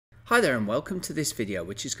Hi there and welcome to this video,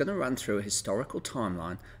 which is going to run through a historical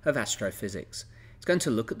timeline of astrophysics. It's going to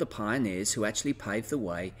look at the pioneers who actually paved the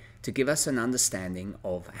way to give us an understanding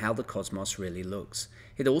of how the cosmos really looks.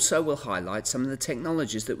 It also will highlight some of the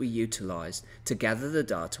technologies that were utilized to gather the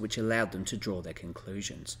data which allowed them to draw their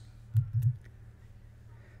conclusions.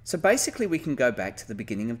 So basically we can go back to the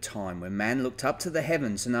beginning of time when man looked up to the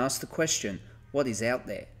heavens and asked the question, what is out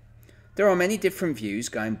there? There are many different views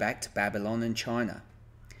going back to Babylon and China.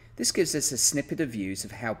 This gives us a snippet of views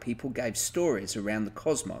of how people gave stories around the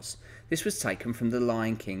cosmos. This was taken from The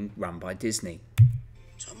Lion King, run by Disney.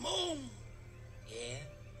 Timon! Yeah?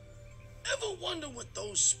 Ever wonder what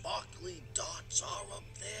those sparkly dots are up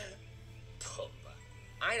there? Pumba.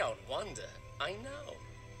 I don't wonder. I know.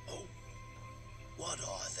 Oh, what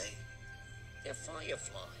are they? They're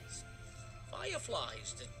fireflies.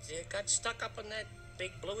 Fireflies that got stuck up in that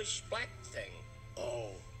big bluish black thing.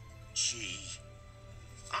 Oh, gee.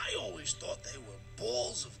 I always thought they were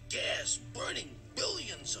balls of gas burning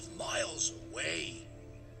billions of miles away.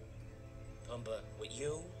 Pumba, with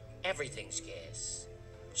you, everything's gas.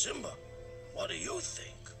 Simba, what do you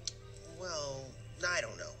think? Well, I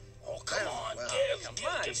don't know. Oh, come on, well,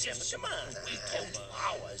 give Simba, come on. We told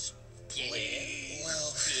ours. Please.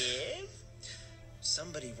 Well, Give?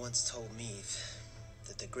 somebody once told me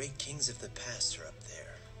that the great kings of the past are up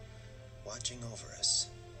there, watching over us.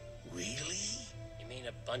 Really? You mean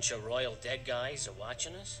a bunch of royal dead guys are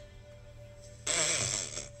watching us?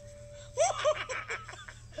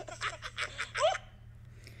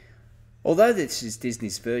 Although this is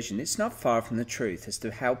Disney's version, it's not far from the truth as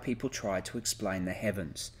to how people tried to explain the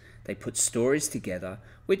heavens. They put stories together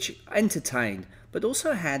which entertained but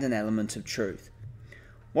also had an element of truth.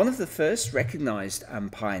 One of the first recognized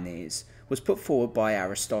pioneers was put forward by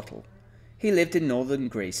Aristotle. He lived in northern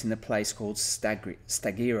Greece in a place called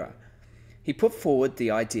Stagira. He put forward the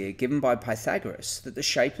idea given by Pythagoras that the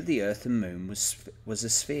shape of the earth and moon was a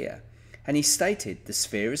sphere, and he stated the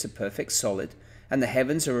sphere is a perfect solid and the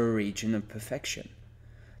heavens are a region of perfection.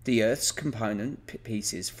 The earth's component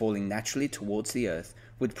pieces falling naturally towards the earth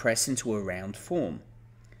would press into a round form.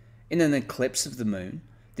 In an eclipse of the moon,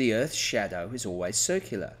 the earth's shadow is always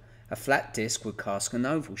circular. A flat disk would cast an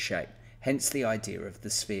oval shape, hence the idea of the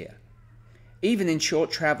sphere. Even in short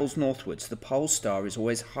travels northwards, the pole star is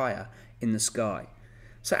always higher in the sky.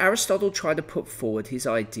 So Aristotle tried to put forward his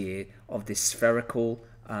idea of this spherical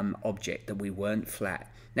object, that we weren't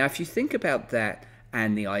flat. Now if you think about that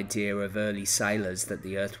and the idea of early sailors that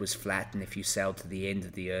the earth was flat and if you sailed to the end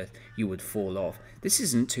of the earth you would fall off, this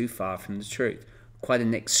isn't too far from the truth. Quite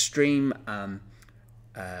an extreme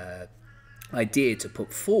idea to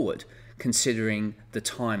put forward considering the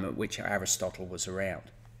time at which Aristotle was around.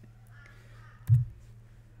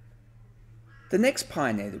 The next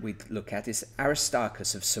pioneer that we look at is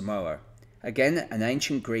Aristarchus of Samoa, again an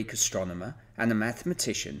ancient Greek astronomer and a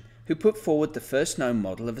mathematician who put forward the first known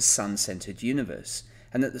model of a sun-centered universe,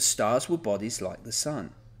 and that the stars were bodies like the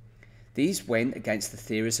sun. These went against the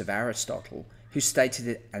theories of Aristotle, who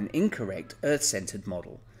stated an incorrect earth-centered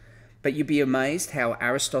model. But you'd be amazed how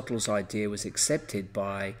Aristotle's idea was accepted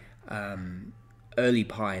by early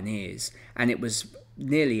pioneers, and it was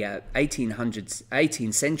nearly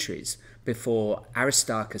 18 centuries before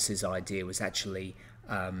Aristarchus's idea was actually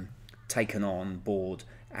taken on board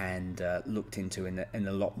and looked into in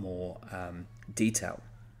a lot more detail.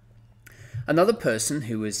 Another person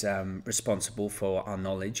who was responsible for our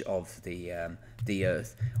knowledge of the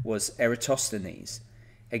Earth was Eratosthenes.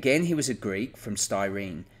 Again, he was a Greek from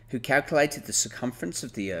Cyrene who calculated the circumference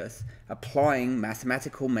of the Earth applying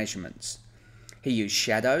mathematical measurements. He used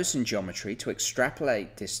shadows and geometry to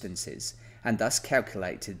extrapolate distances and thus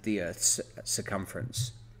calculated the Earth's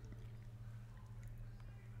circumference.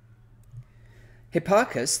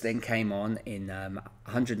 Hipparchus then came on in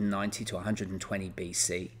 190 to 120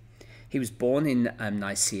 BC. He was born in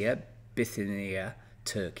Nicaea, Bithynia,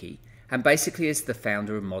 Turkey, and basically is the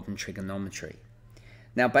founder of modern trigonometry.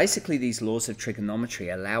 Now basically these laws of trigonometry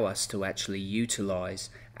allow us to actually utilize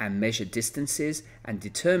and measure distances and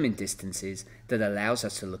determine distances that allows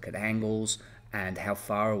us to look at angles and how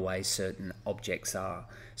far away certain objects are.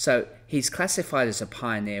 So he's classified as a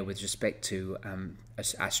pioneer with respect to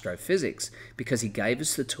astrophysics because he gave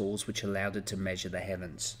us the tools which allowed us to measure the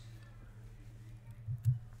heavens.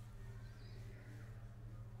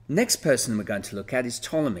 Next person we're going to look at is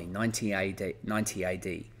Ptolemy, 90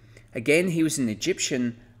 AD. Again, he was an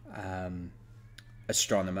Egyptian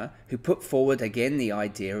astronomer who put forward again the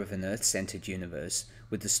idea of an Earth-centered universe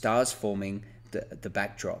with the stars forming the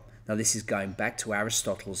backdrop. Now this is going back to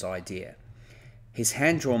Aristotle's idea. His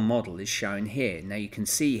hand-drawn model is shown here. Now you can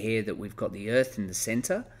see here that we've got the Earth in the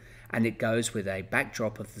center and it goes with a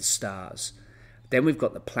backdrop of the stars. Then we've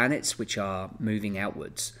got the planets, which are moving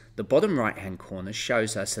outwards. The bottom right-hand corner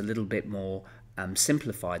shows us a little bit more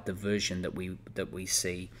simplified, the version that we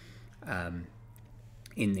see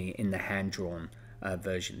in the hand-drawn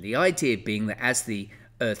version. The idea being that as the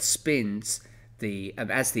Earth spins,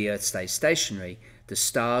 as the Earth stays stationary, the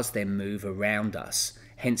stars then move around us.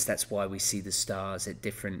 Hence, that's why we see the stars at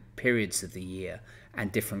different periods of the year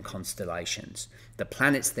and different constellations. The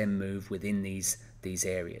planets then move within these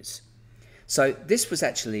areas. So this was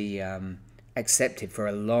actually accepted for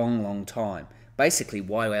a long, long time. Basically,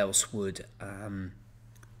 why else would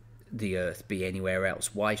the Earth be anywhere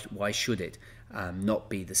else? Why should it not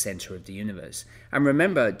be the center of the universe? And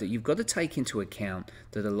remember that you've got to take into account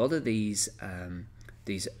that a lot of these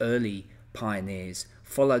early pioneers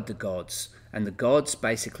followed the gods, and the gods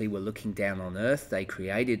basically were looking down on Earth. They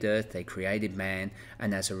created Earth, they created man,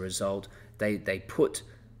 and as a result, they put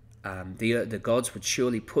the gods would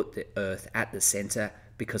surely put the Earth at the center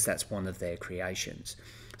because that's one of their creations.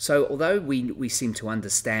 So although we seem to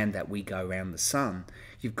understand that we go around the sun,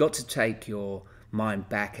 you've got to take your mind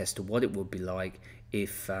back as to what it would be like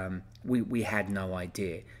if we had no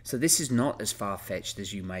idea. So this is not as far-fetched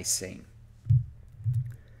as you may seem.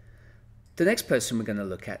 The next person we're going to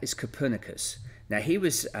look at is Copernicus. Now he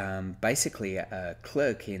was basically a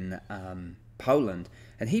clerk in Poland,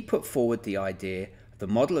 and he put forward the idea, the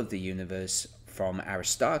model of the universe from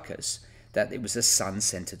Aristarchus, that it was a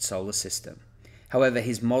sun-centered solar system. However,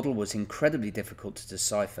 his model was incredibly difficult to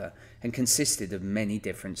decipher and consisted of many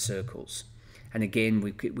different circles. And again,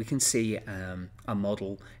 we can see a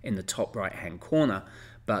model in the top right-hand corner,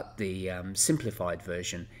 but the simplified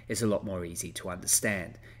version is a lot more easy to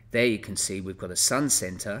understand. There you can see we've got a sun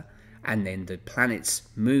center, and then the planets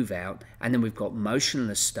move out, and then we've got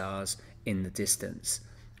motionless stars in the distance,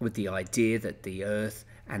 with the idea that the Earth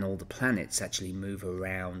and all the planets actually move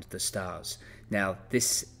around the stars. Now,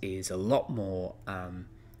 this is a lot more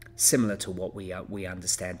similar to what we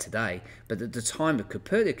understand today, but at the time of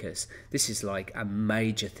Copernicus, this is like a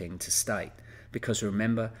major thing to state, because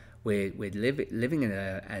remember, we're living in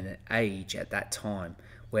an age at that time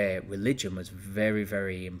where religion was very,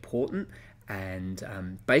 very important, and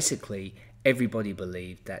basically everybody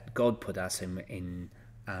believed that God put us in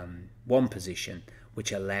one position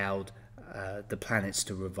which allowed the planets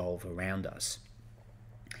to revolve around us.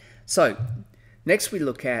 So next we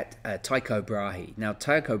look at Tycho Brahe. Now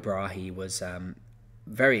Tycho Brahe was a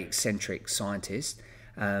very eccentric scientist,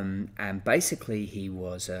 and basically he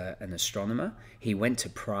was an astronomer. He went to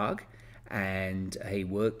Prague and he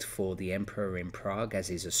worked for the emperor in Prague as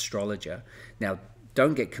his astrologer. Now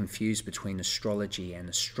don't get confused between astrology and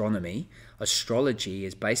astronomy. Astrology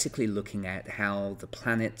is basically looking at how the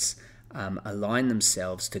planets align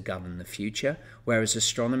themselves to govern the future, whereas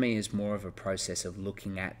astronomy is more of a process of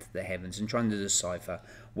looking at the heavens and trying to decipher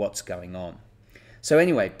what's going on. So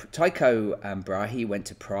anyway, Tycho Brahe went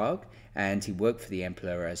to Prague and he worked for the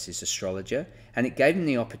emperor as his astrologer, and it gave him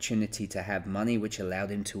the opportunity to have money which allowed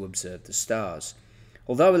him to observe the stars.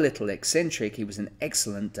 Although a little eccentric, he was an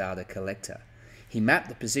excellent data collector. He mapped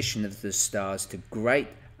the position of the stars to great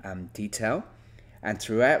detail, and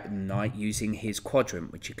throughout the night using his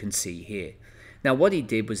quadrant, which you can see here. Now what he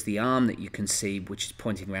did was the arm that you can see, which is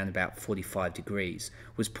pointing around about 45 degrees,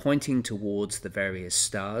 was pointing towards the various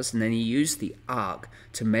stars, and then he used the arc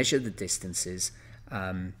to measure the distances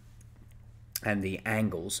and the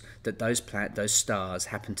angles that those stars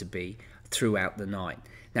happen to be throughout the night.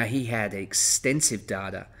 Now he had extensive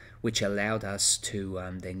data which allowed us to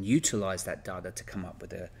then utilize that data to come up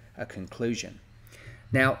with a conclusion.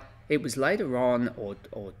 Now it was later on, or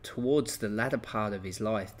towards the latter part of his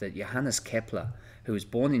life, that Johannes Kepler, who was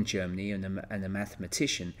born in Germany and a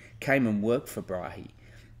mathematician, came and worked for Brahe.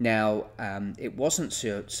 Now, it wasn't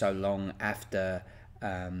so long after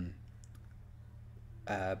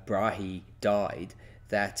Brahe died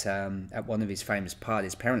that at one of his famous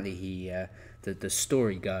parties, apparently the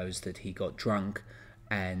story goes that he got drunk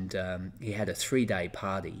and he had a 3-day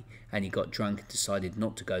party, and he got drunk and decided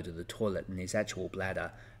not to go to the toilet, and his actual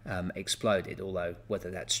bladder exploded, although whether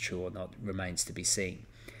that's true or not remains to be seen.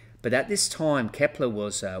 But at this time, Kepler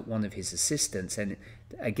was one of his assistants, and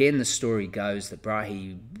again the story goes that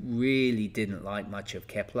Brahe really didn't like much of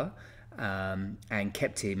Kepler and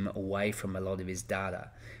kept him away from a lot of his data.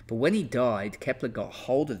 But when he died, Kepler got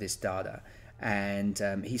hold of this data,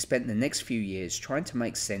 and he spent the next few years trying to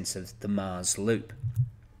make sense of the Mars loop.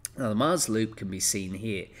 Now the Mars loop can be seen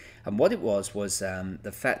here, and what it was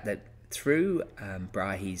the fact that through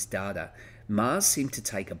Brahe's data, Mars seemed to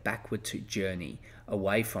take a backward journey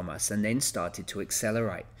away from us and then started to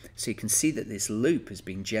accelerate. So you can see that this loop has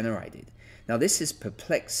been generated. Now this has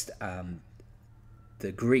perplexed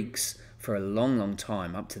the Greeks for a long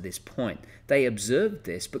time up to this point. They observed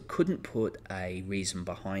this but couldn't put a reason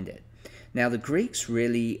behind it. Now the Greeks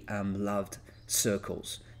really loved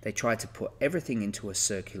circles. They tried to put everything into a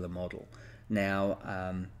circular model.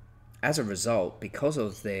 Now as a result, because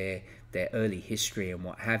of their early history and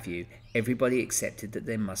what have you, everybody accepted that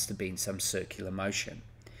there must have been some circular motion.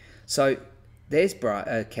 So there's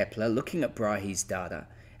Kepler looking at Brahe's data,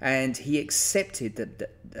 and he accepted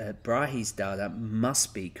that Brahe's data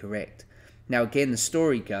must be correct. Now again, the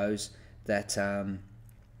story goes that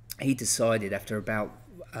he decided after about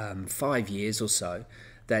 5 years or so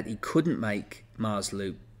that he couldn't make Mars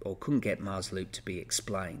Loop, or couldn't get Mars Loop to be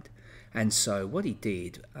explained. And so what he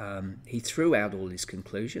did, he threw out all his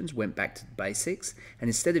conclusions, went back to the basics, and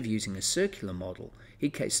instead of using a circular model,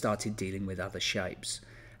 he started dealing with other shapes.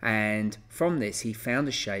 And from this, he found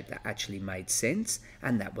a shape that actually made sense,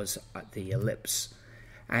 and that was the ellipse.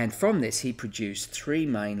 And from this, he produced 3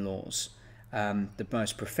 main laws. The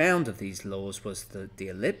most profound of these laws was the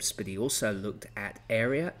ellipse, but he also looked at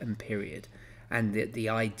area and period, and the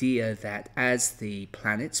idea that as the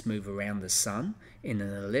planets move around the sun in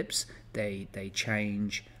an ellipse, they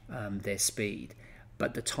change their speed.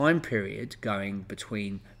 But the time period going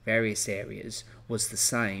between various areas was the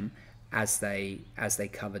same as they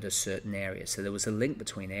covered a certain area. So there was a link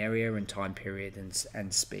between area and time period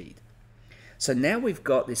and speed. So now we've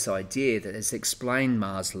got this idea that has explained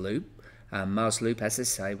Mars Loop. Mars Loop, as I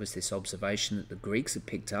say, was this observation that the Greeks had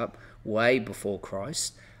picked up way before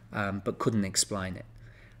Christ, but couldn't explain it.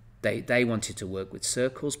 They wanted to work with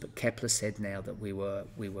circles, but Kepler said now that we were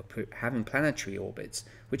having planetary orbits,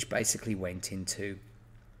 which basically went into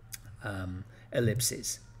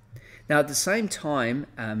ellipses. Now, at the same time,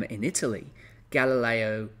 in Italy,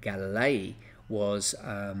 Galileo Galilei was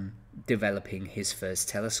developing his first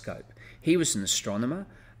telescope. He was an astronomer,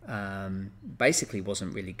 basically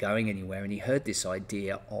wasn't really going anywhere, and he heard this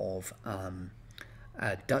idea of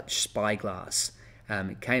a Dutch spyglass.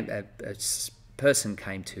 A person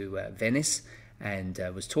came to Venice and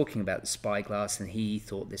was talking about the spyglass, and he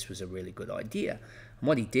thought this was a really good idea. And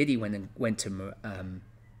what he did, he went to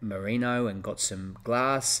Marino and got some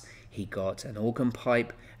glass. He got an organ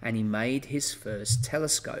pipe, and he made his first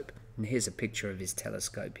telescope. And here's a picture of his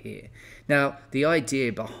telescope here. Now, the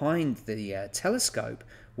idea behind the telescope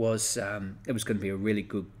was it was going to be a really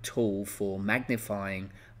good tool for magnifying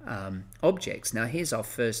objects. Now, here's our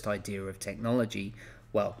first idea of technology.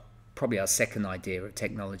 Well, probably our second idea of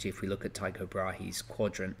technology if we look at Tycho Brahe's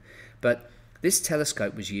quadrant. But this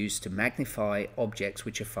telescope was used to magnify objects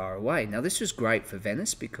which are far away. Now, this was great for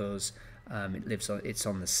Venice because it's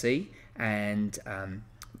on the sea, and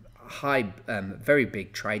very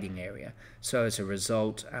big trading area. So as a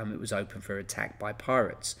result, it was open for attack by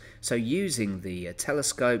pirates. So using the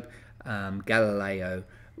telescope, Galileo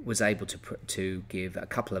was able to give a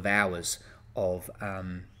couple of hours of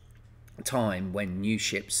time when new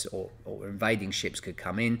ships or invading ships could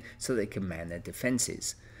come in so they could man their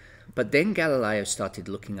defenses. But then Galileo started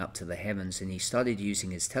looking up to the heavens, and he started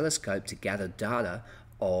using his telescope to gather data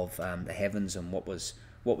of the heavens and what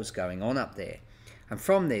was going on up there. And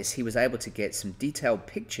from this, he was able to get some detailed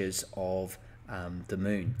pictures of the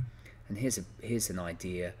moon. And here's an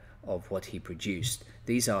idea of what he produced.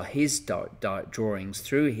 These are his drawings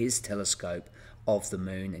through his telescope of the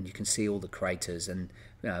moon, and you can see all the craters and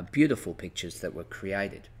beautiful pictures that were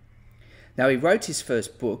created. Now, he wrote his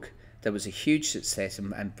first book that was a huge success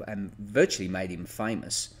and virtually made him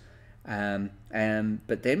famous.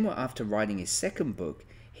 But then after writing his second book,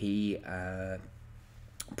 he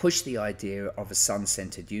pushed the idea of a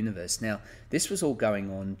sun-centered universe. Now, this was all going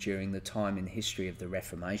on during the time in history of the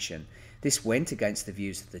Reformation. This went against the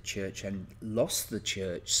views of the church and lost the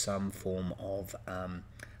church some form of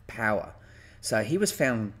power. So he was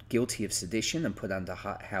found guilty of sedition and put under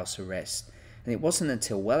house arrest. And it wasn't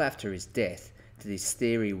until well after his death that his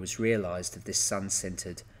theory was realized of this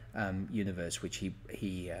sun-centered universe, which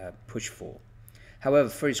he pushed for. However,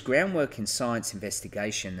 for his groundwork in science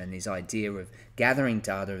investigation and his idea of gathering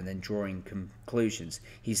data and then drawing conclusions,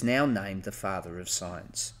 he's now named the father of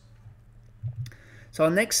science. So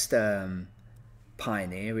our next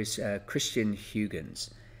pioneer is Christian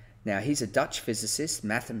Huygens. Now, he's a Dutch physicist,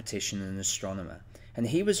 mathematician, and astronomer, and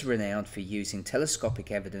he was renowned for using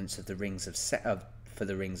telescopic evidence of the rings of Saturn,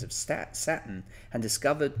 and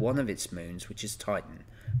discovered one of its moons, which is Titan,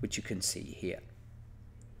 which you can see here.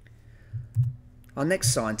 Our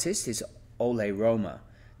next scientist is Ole Romer.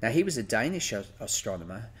 Now, he was a Danish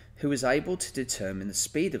astronomer who was able to determine the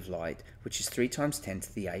speed of light, which is 3 times 10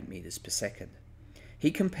 to the 8 meters per second.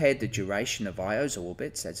 He compared the duration of Io's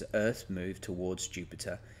orbits as Earth moved towards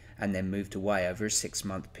Jupiter and then moved away over a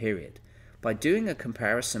 6-month period. By doing a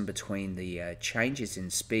comparison between the changes in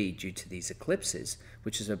speed due to these eclipses,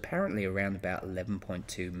 which is apparently around about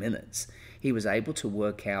 11.2 minutes, he was able to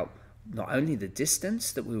work out not only the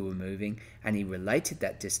distance that we were moving, and he related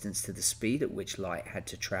that distance to the speed at which light had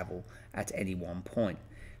to travel at any one point.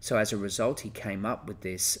 So as a result, he came up with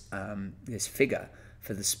this figure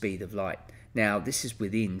for the speed of light. Now, this is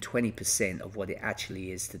within 20% of what it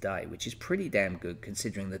actually is today, which is pretty damn good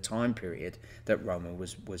considering the time period that Romer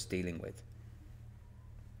was dealing with.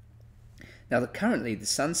 Now, currently the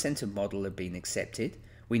sun-centered model had been accepted.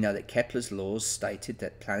 We know that Kepler's laws stated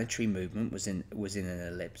that planetary movement was in an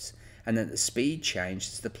ellipse, and that the speed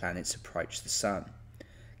changed as the planets approached the sun.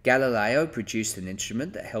 Galileo produced an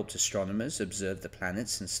instrument that helped astronomers observe the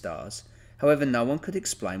planets and stars. However, no one could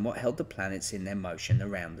explain what held the planets in their motion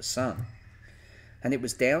around the sun. And it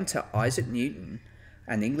was down to Isaac Newton,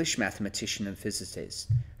 an English mathematician and physicist,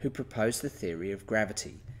 who proposed the theory of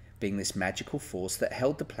gravity, being this magical force that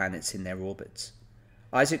held the planets in their orbits.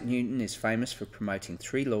 Isaac Newton is famous for promoting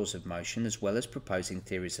 3 laws of motion, as well as proposing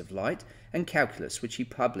theories of light and calculus, which he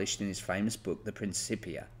published in his famous book, The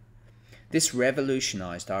Principia. This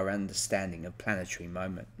revolutionized our understanding of planetary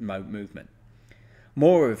movement.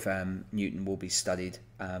 More of Newton will be studied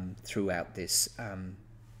throughout this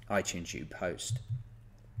iTunes U post.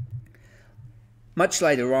 Much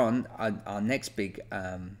later on, our next big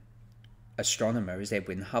astronomer is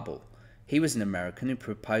Edwin Hubble. He was an American who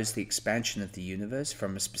proposed the expansion of the universe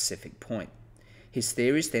from a specific point. His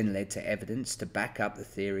theories then led to evidence to back up the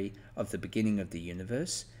theory of the beginning of the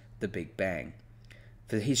universe, the Big Bang.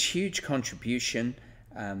 For his huge contribution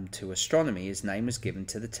to astronomy, his name was given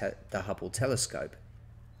to the Hubble telescope.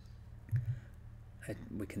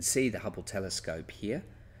 We can see the Hubble telescope here,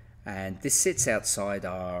 and this sits outside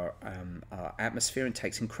our atmosphere and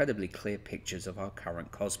takes incredibly clear pictures of our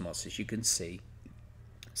current cosmos, as you can see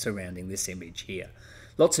surrounding this image here.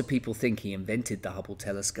 Lots of people think he invented the Hubble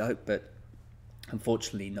telescope, but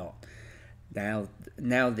unfortunately not. Now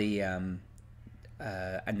the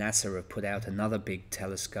NASA have put out another big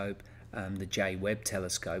telescope, the J Webb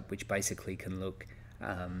telescope, which basically can look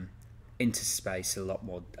into space a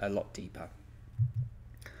lot deeper.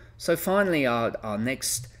 So finally, our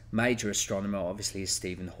next major astronomer obviously is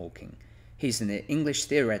Stephen Hawking. He's an English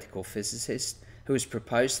theoretical physicist who has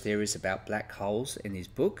proposed theories about black holes in his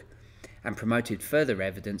book and promoted further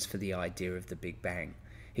evidence for the idea of the Big Bang.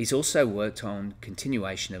 He's also worked on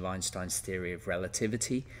continuation of Einstein's theory of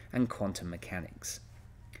relativity and quantum mechanics.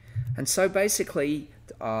 And so basically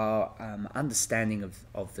our understanding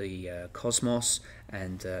of the cosmos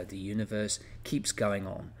and the universe keeps going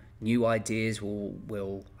on. New ideas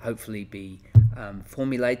will hopefully be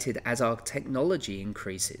formulated as our technology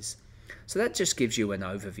increases. So that just gives you an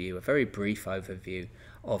overview, a very brief overview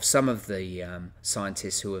of some of the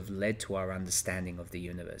scientists who have led to our understanding of the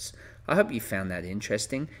universe. I hope you found that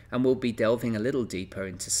interesting, and we'll be delving a little deeper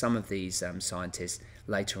into some of these scientists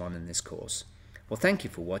later on in this course. Well, thank you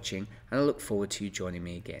for watching, and I look forward to you joining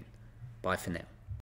me again. Bye for now.